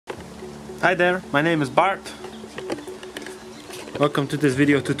Hi there, my name is Bart. Welcome to this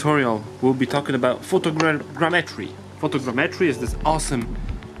video tutorial. We'll be talking about photogrammetry. Photogrammetry is this awesome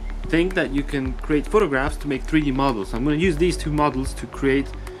thing that you can create photographs to make 3D models. I'm going to use these two models to create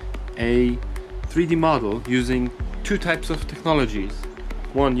a 3D model using two types of technologies.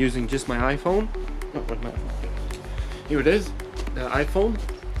 One using just my iPhone. Oh, where's my iPhone? Here it is, the iPhone.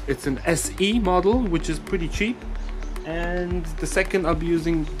 It's an SE model, which is pretty cheap. And the second, I'll be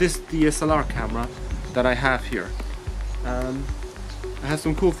using this DSLR camera that I have here. It has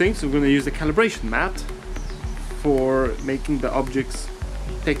some cool things. So we're going to use the calibration mat for making the objects,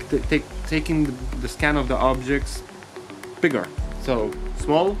 taking the scan of the objects bigger. So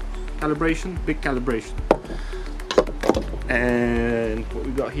small calibration, big calibration. And what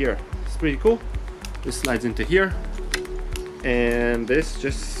we got here is pretty cool. This slides into here, and this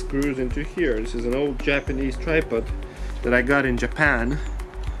just screws into here. This is an old Japanese tripod that I got in Japan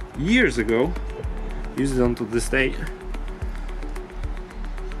years ago. Use it until this day.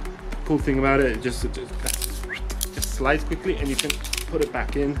 Cool thing about it, it just slides quickly and you can put it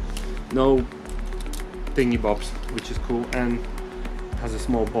back in. No thingy bobs, which is cool, and has a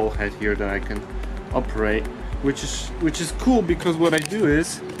small ball head here that I can operate, which is cool, because what I do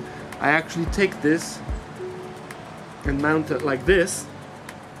is I actually take this and mount it like this.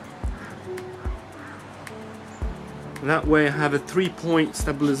 That way I have a 3-point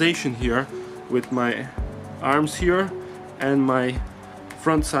stabilization here with my arms here and my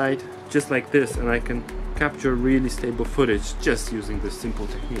front side just like this, and I can capture really stable footage just using this simple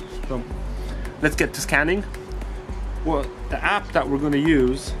technique. So let's get to scanning. Well, the app that we're going to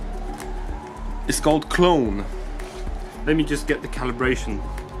use is called Qlone. Let me just get the calibration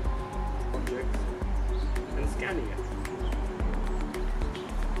object and scanning it.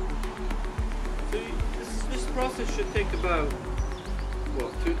 This process should take about,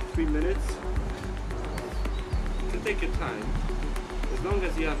 well, 2 to 3 minutes. You can take your time. As long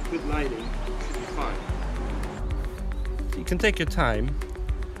as you have good lighting, it should be fine. You can take your time.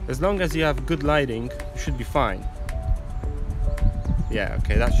 As long as you have good lighting, you should be fine. Yeah,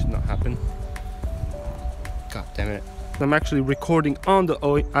 okay, that should not happen. God damn it. I'm actually recording on the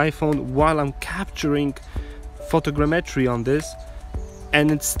iPhone while I'm capturing photogrammetry on this, and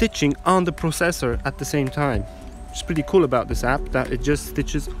it's stitching on the processor at the same time. It's pretty cool about this app, that it just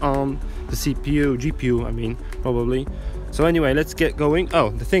stitches on the GPU, I mean, probably. So anyway, let's get going.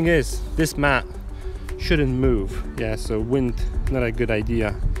 Oh, the thing is, this mat shouldn't move. Yeah, so wind is not a good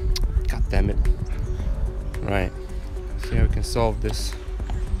idea. God damn it. Right, see how we can solve this.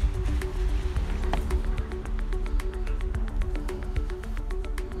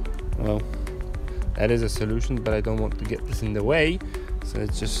 Well, that is a solution, but I don't want to get this in the way, so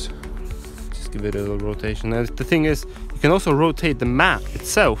let's just give it a little rotation. Now the thing is, you can also rotate the mat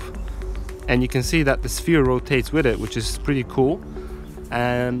itself, and you can see that the sphere rotates with it, which is pretty cool.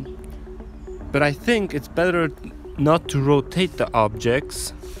 But I think it's better not to rotate the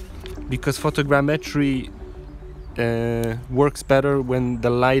objects, because photogrammetry works better when the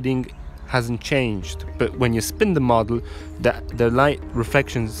lighting hasn't changed. But when you spin the model, the light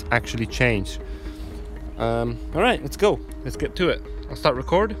reflections actually change. Alright, let's go. Let's get to it. I'll start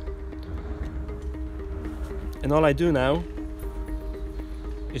record. And all I do now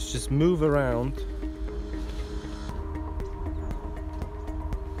is just move around .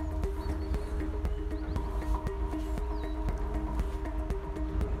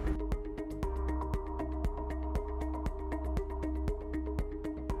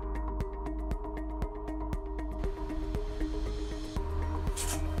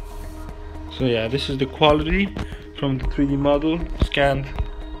 So yeah, this is the quality from the 3D model scanned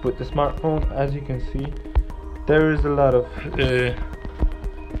with the smartphone. As you can see, there is a lot of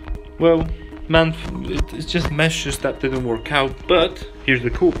well, man, it's just meshes that didn't work out. But here's the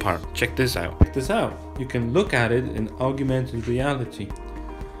cool part. Check this out. Check this out. You can look at it in augmented reality.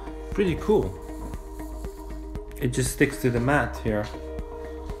 Pretty cool. It just sticks to the mat here.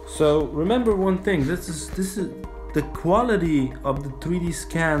 So remember one thing. This is the quality of the 3D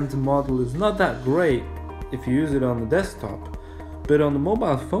scanned model is not that great if you use it on the desktop, but on the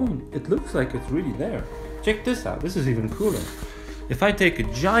mobile phone it looks like it's really there. Check this out. This is even cooler. If I take a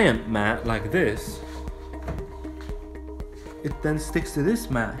giant mat like this, it then sticks to this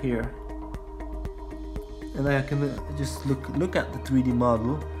mat here, and I can just look at the 3D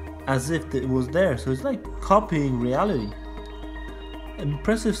model as if it was there. So it's like copying reality.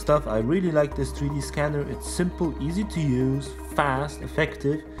 Impressive stuff. I really like this 3D scanner. It's simple, easy to use, fast,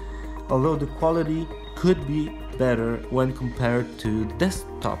 effective, although the quality could be better when compared to the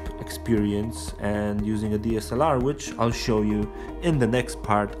desktop experience and using a DSLR, which I'll show you in the next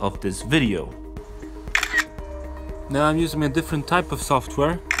part of this video. Now I'm using a different type of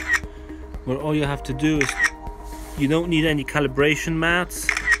software where all you have to do is, you don't need any calibration mats.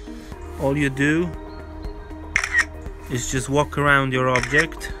 All you do is just walk around your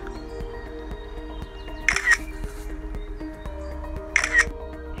object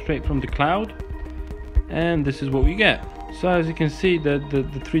straight from the cloud, and this is what we get. So as you can see, the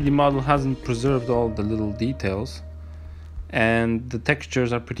 3D model hasn't preserved all the little details, and the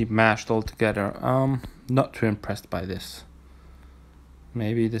textures are pretty mashed all together. Not too impressed by this.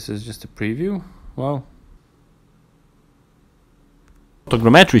 Maybe this is just a preview. Well,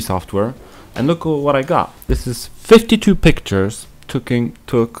 Photogrammetry software, and look at what I got. This is 52 pictures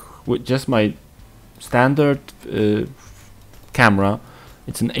took with just my standard camera.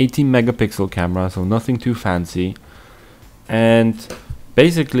 It's an 18 megapixel camera, so nothing too fancy. And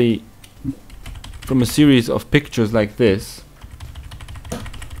basically, from a series of pictures like this,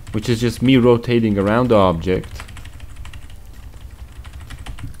 which is just me rotating around the object,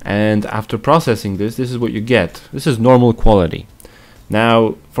 and after processing this is what you get. This is normal quality.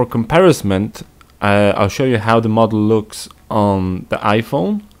 Now, for comparison, I'll show you how the model looks on the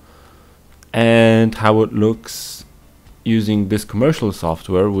iPhone and how it looks using this commercial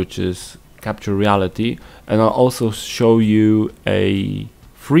software, which is Capture Reality, and I'll also show you a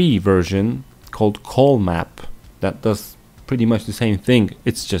free version called ColMAP that does pretty much the same thing.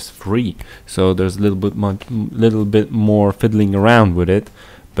 It's just free, so there's a little bit more fiddling around with it,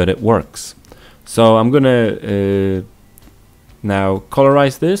 but it works. So I'm gonna now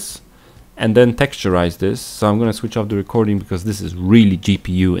colorize this and then texturize this. So I'm gonna switch off the recording because this is really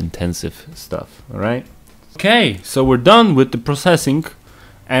GPU intensive stuff. All right. Okay, so we're done with the processing,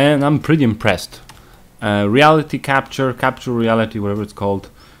 and I'm pretty impressed. RealityCapture, Capture Reality, whatever it's called,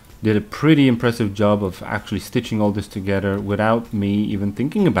 did a pretty impressive job of actually stitching all this together without me even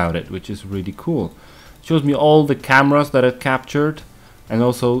thinking about it, which is really cool. It shows me all the cameras that it captured, and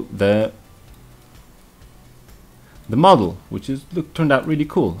also the model, which is turned out really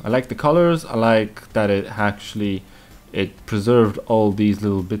cool. I like the colors. I like that it preserved all these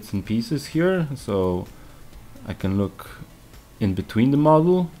little bits and pieces here, so I can look in between the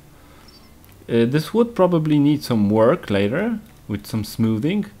model. This would probably need some work later with some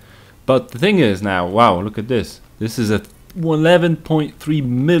smoothing, but the thing is now, wow, look at this. This is a 11.3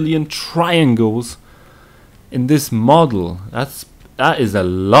 million triangles in this model. That is a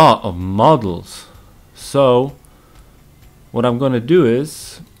lot of models. So what I'm going to do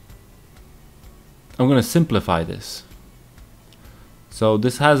is I'm going to simplify this. So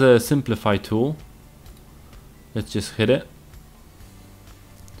this has a simplify tool. Let's just hit it.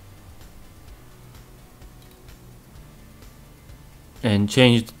 And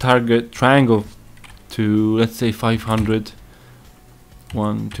change the target triangle to, let's say, 500.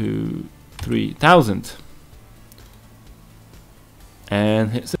 1, 2, 3,000.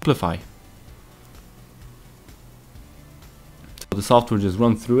 And hit simplify. So the software just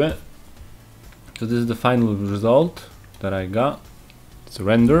runs through it. So this is the final result that I got. It's a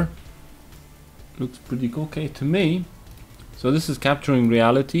render. Looks pretty okay to me. So this is capturing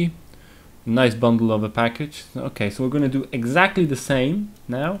reality. Nice bundle of a package. Okay, so we're going to do exactly the same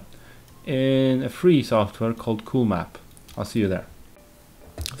now in a free software called ColMAP. I'll see you there.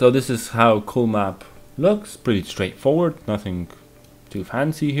 So this is how ColMAP looks. Pretty straightforward, nothing too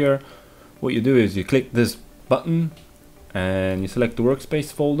fancy here. What you do is you click this button and you select the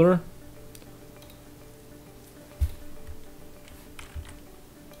workspace folder.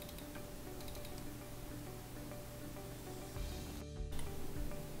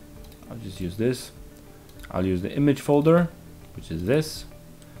 I'll just use this. I'll use the image folder, which is this,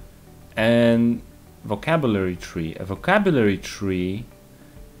 and vocabulary tree. A vocabulary tree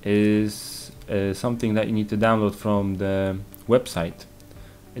is something that you need to download from the website.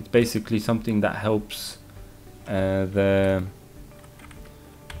 It's basically something that helps let me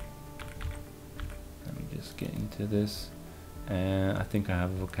just get into this. I think I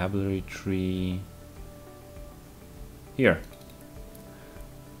have a vocabulary tree here.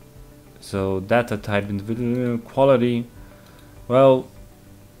 So data type, individual quality. Well,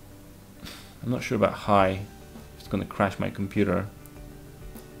 I'm not sure about high. It's gonna crash my computer.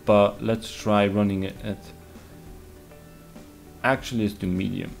 But let's try running it at. Actually, it's to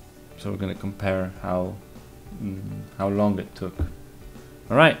medium. So we're gonna compare how long it took.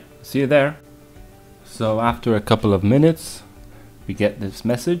 All right, see you there. So after a couple of minutes, we get this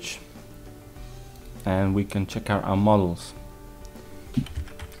message, and we can check out our models.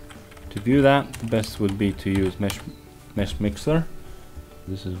 To view that, the best would be to use Mesh Mixer.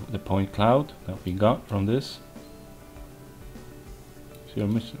 This is the point cloud that we got from this. So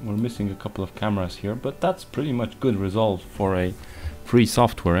we're missing a couple of cameras here, but that's pretty much good result for a free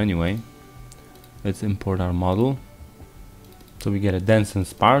software anyway. Let's import our model. So we get a dense and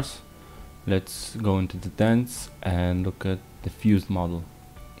sparse. Let's go into the dense and look at the fused model.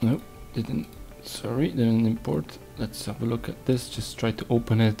 Nope, didn't import. Let's have a look at this. Just try to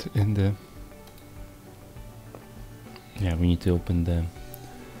open it in the... Yeah, we need to open the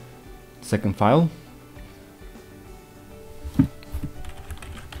second file.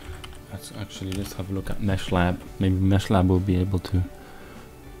 Let's have a look at Meshlab. Maybe Meshlab will be able to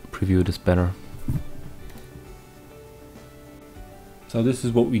preview this better. So this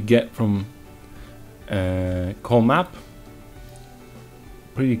is what we get from ColMAP.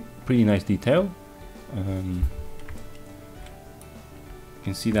 Pretty nice detail. You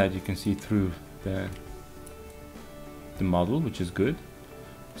can see that. You can see through the model, which is good.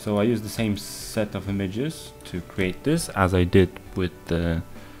 So I use the same set of images to create this as I did with the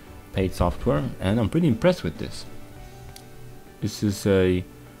paid software, and I'm pretty impressed with this. This is a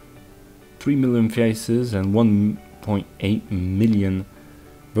 3 million faces and 1.8 million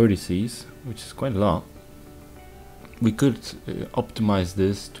vertices, which is quite a lot. We could optimize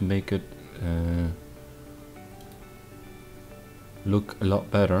this to make it look a lot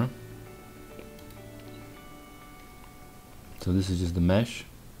better. So this is just the mesh.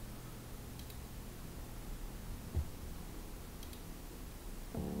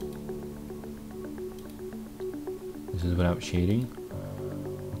 This is without shading.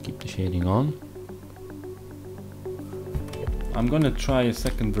 Keep the shading on. I'm gonna try a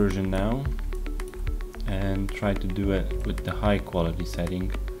second version now and try to do it with the high quality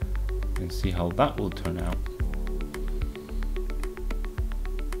setting and see how that will turn out.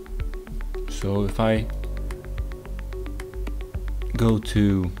 So if I go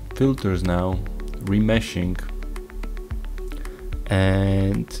to filters now, remeshing,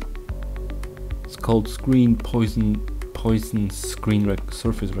 and it's called screen poison screen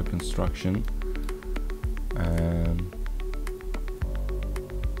surface reconstruction.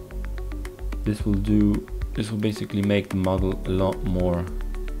 This will basically make the model a lot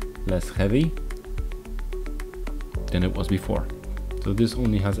less heavy than it was before. So this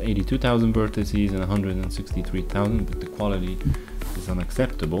only has 82,000 vertices and 163,000, but the quality is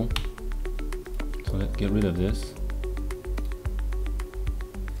unacceptable. So let's get rid of this.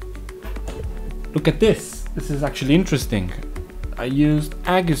 Look at this. This is actually interesting. I used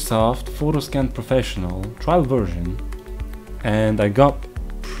Agisoft Photoscan Professional trial version, and I got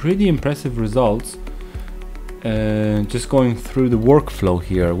pretty impressive results. Just going through the workflow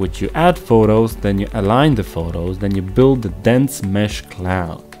here, which you add photos, then you align the photos, then you build the dense mesh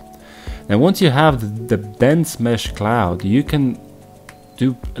cloud. Now once you have the dense mesh cloud, you can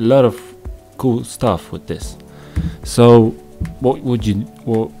do a lot of cool stuff with this. So what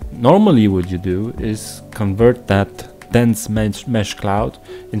normally would you do is convert that dense mesh cloud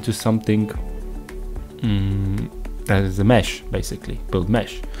into something that is a mesh, basically build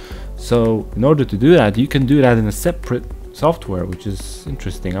mesh. So in order to do that, you can do that in a separate software, which is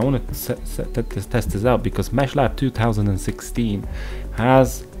interesting. I want to test this out because Meshlab 2016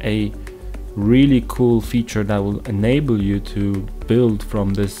 has a really cool feature that will enable you to build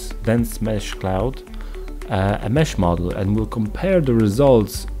from this dense mesh cloud a mesh model, and we'll compare the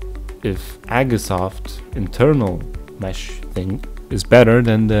results if Agisoft internal mesh thing is better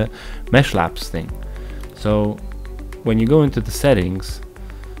than the Meshlab's thing. So when you go into the settings,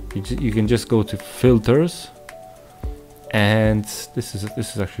 you can just go to filters, and this is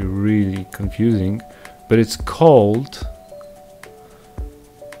actually really confusing, but it's called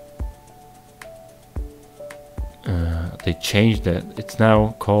they changed it. It's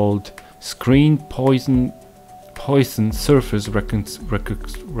now called screen poison surface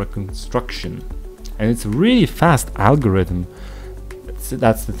reconstruction, and it's a really fast algorithm.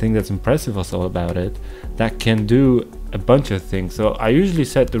 That's the thing that's impressive also about it, that can do a bunch of things. So I usually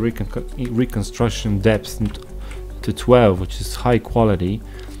set the reconstruction depth to 12, which is high quality.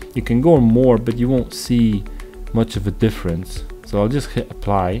 You can go more, but you won't see much of a difference. So I'll just hit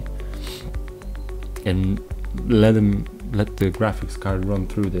apply and let the graphics card run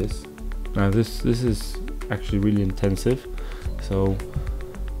through this. Now this is actually really intensive, so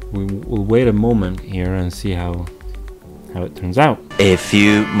we'll wait a moment here and see how it turns out. A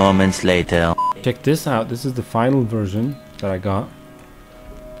few moments later. Check this out. This is the final version that I got.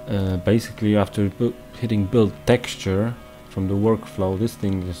 Basically, after hitting build texture from the workflow, this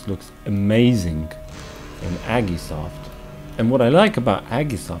thing just looks amazing in Agisoft. And what I like about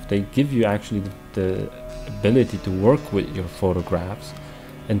Agisoft, they give you actually the ability to work with your photographs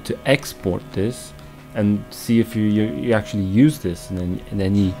and to export this and see if you actually use this in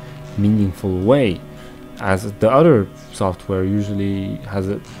any meaningful way, as the other software usually has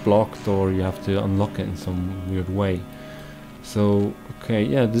it blocked or you have to unlock it in some weird way. So okay,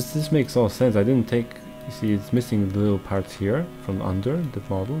 yeah, this makes all sense. I didn't take, you see it's missing the little parts here from under the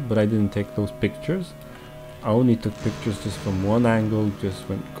model, but I didn't take those pictures. I only took pictures just from one angle, just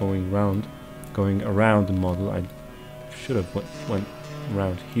going around the model. I should have went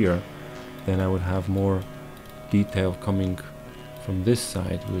around here, then I would have more detail coming from this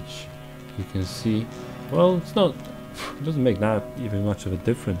side, which you can see. Well, it doesn't make that even much of a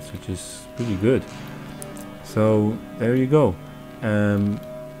difference, which is pretty good. So there you go.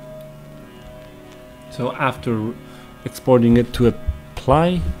 So after exporting it to a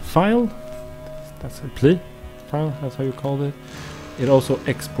pl file, that's a pl file, that's how you call it. It also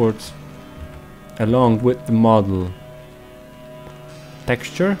exports along with the model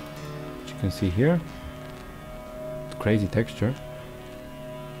texture, which you can see here. It's crazy texture,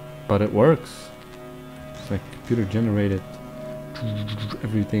 but it works. It's like computer generated.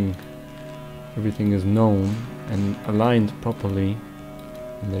 Everything is known and aligned properly,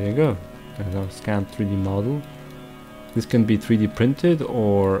 and there you go. There's our scanned 3D model. This can be 3D printed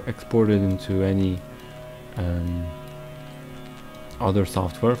or exported into any other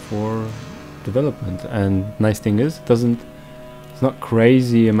software for development. And nice thing is, it's not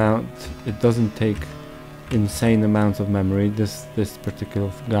crazy amount. It doesn't take insane amounts of memory. This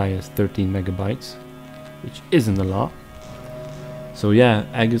particular guy has 13 megabytes, which isn't a lot. So yeah,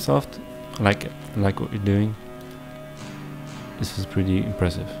 Agisoft, I like it. I like what you're doing. This is pretty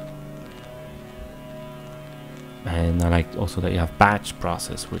impressive. And I like also that you have batch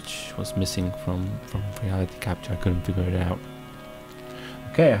process, which was missing from RealityCapture. I couldn't figure it out.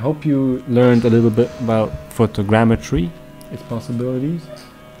 Okay, I hope you learned a little bit about photogrammetry, its possibilities.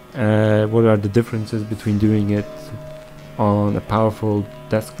 What are the differences between doing it on a powerful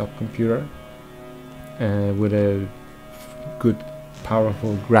desktop computer with a good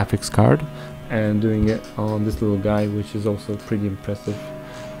powerful graphics card, and doing it on this little guy, which is also pretty impressive,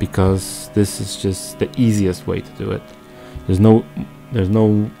 because this is just the easiest way to do it. There's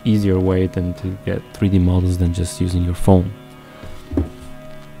no easier way than to get 3D models than just using your phone.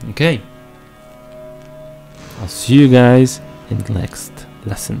 Okay, I'll see you guys in the next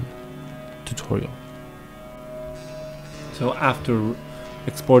lesson tutorial. So after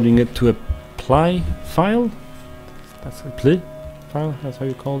exporting it to a pl file, that's a pl file, that's how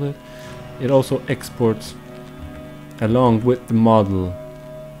you call it. It also exports along with the model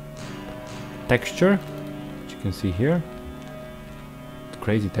texture, which you can see here. It's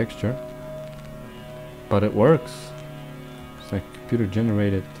crazy texture, but it works. It's like computer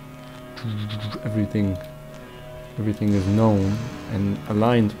generated. Everything is known and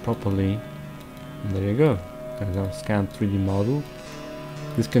aligned properly, and there you go. There's our scanned 3D model.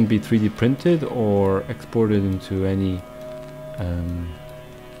 This can be 3D printed or exported into any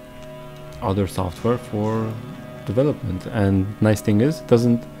other software for development. And nice thing is,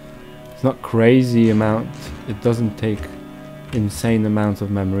 it's not crazy amount. It doesn't take insane amounts of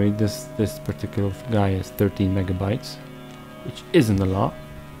memory. This particular guy has 13 megabytes, which isn't a lot.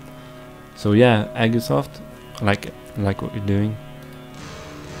 So yeah, Agisoft, I like it. I like what you're doing.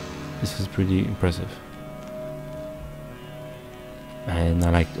 This is pretty impressive. And I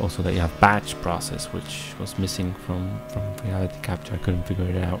like also that you have batch process, which was missing from RealityCapture. I couldn't figure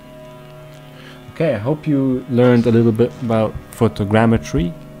it out. Okay, I hope you learned a little bit about photogrammetry,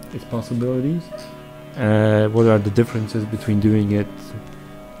 its possibilities. What are the differences between doing it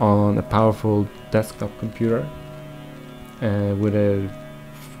on a powerful desktop computer with a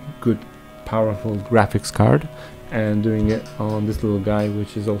good powerful graphics card, and doing it on this little guy,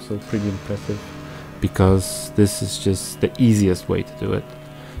 which is also pretty impressive, because this is just the easiest way to do it.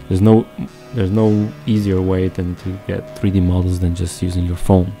 There's no easier way than to get 3D models than just using your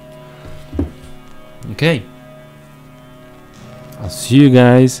phone. Okay, I'll see you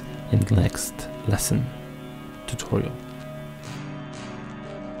guys in the next lesson tutorial.